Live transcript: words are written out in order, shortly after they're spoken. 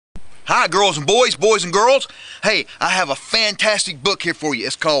Hi, girls and boys, boys and girls. Hey, I have a fantastic book here for you.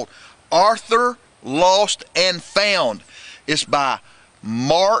 It's called Arthur Lost and Found. It's by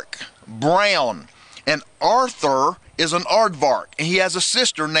Mark Brown. And Arthur is an aardvark, and he has a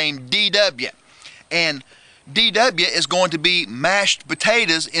sister named D.W. And D.W. is going to be mashed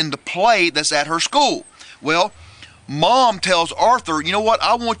potatoes in the play that's at her school. Well, Mom tells Arthur, you know what,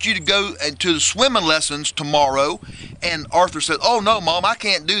 I want you to go to the swimming lessons tomorrow. And Arthur said, oh no, Mom, I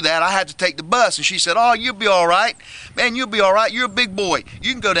can't do that. I have to take the bus. And she said, oh, you'll be all right. Man, you'll be all right. You're a big boy.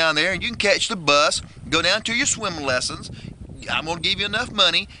 You can go down there and you can catch the bus, go down to your swimming lessons. I'm going to give you enough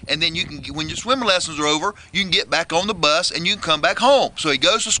money, and then you can, when your swimming lessons are over, you can get back on the bus and you can come back home. So he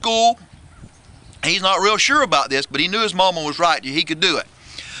goes to school. He's not real sure about this, but he knew his mama was right. He could do it.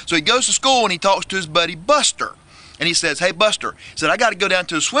 So he goes to school and he talks to his buddy Buster. And he says, hey, Buster, he said, I got to go down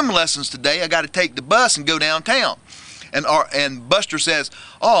to the swimming lessons today. I got to take the bus and go downtown. And Buster says,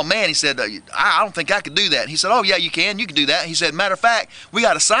 oh, man, he said, I don't think I could do that. He said, oh, yeah, you can do that. He said, matter of fact, we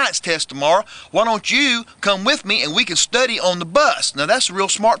got a science test tomorrow. Why don't you come with me and we can study on the bus? Now, that's real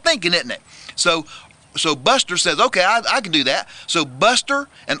smart thinking, isn't it? So Buster says, okay, I can do that. So Buster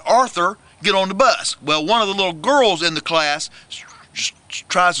and Arthur get on the bus. Well, one of the little girls in the class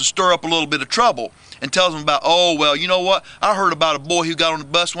tries to stir up a little bit of trouble and tells them about, oh, well, you know what? I heard about a boy who got on the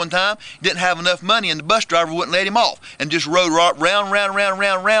bus one time, didn't have enough money, and the bus driver wouldn't let him off, and just rode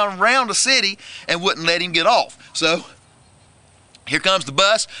round the city and wouldn't let him get off. So here comes the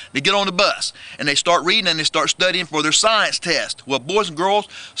bus. They get on the bus, and they start reading, and they start studying for their science test. Well, boys and girls,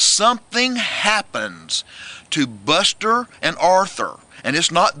 something happens to Buster and Arthur, and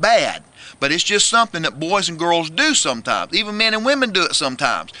it's not bad. But it's just something that boys and girls do sometimes. Even men and women do it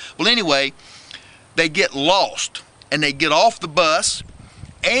sometimes. Well, anyway, they get lost, and they get off the bus,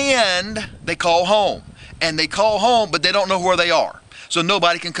 and they call home. And they call home, but they don't know where they are. So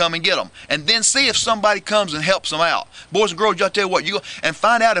nobody can come and get them. And then see if somebody comes and helps them out. Boys and girls, I'll tell you what, you go and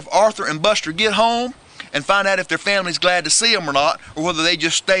find out if Arthur and Buster get home, and find out if their family's glad to see them or not, or whether they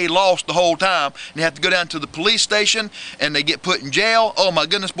just stay lost the whole time and they have to go down to the police station and they get put in jail. Oh my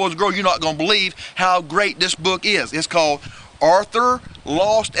goodness, boys and girls, you're not going to believe how great this book is. It's called Arthur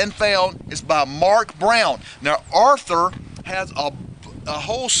Lost and Found. It's by Mark Brown. Now, Arthur has a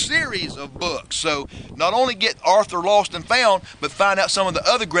whole series of books. So not only get Arthur Lost and Found, but find out some of the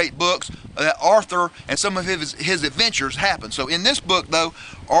other great books that Arthur and some of his adventures happen. So in this book, though,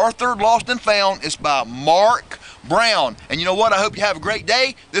 Arthur Lost and Found is by Mark Brown. And you know what? I hope you have a great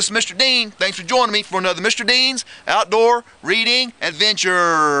day. This is Mr. Dean. Thanks for joining me for another Mr. Dean's Outdoor Reading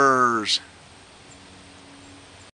Adventures.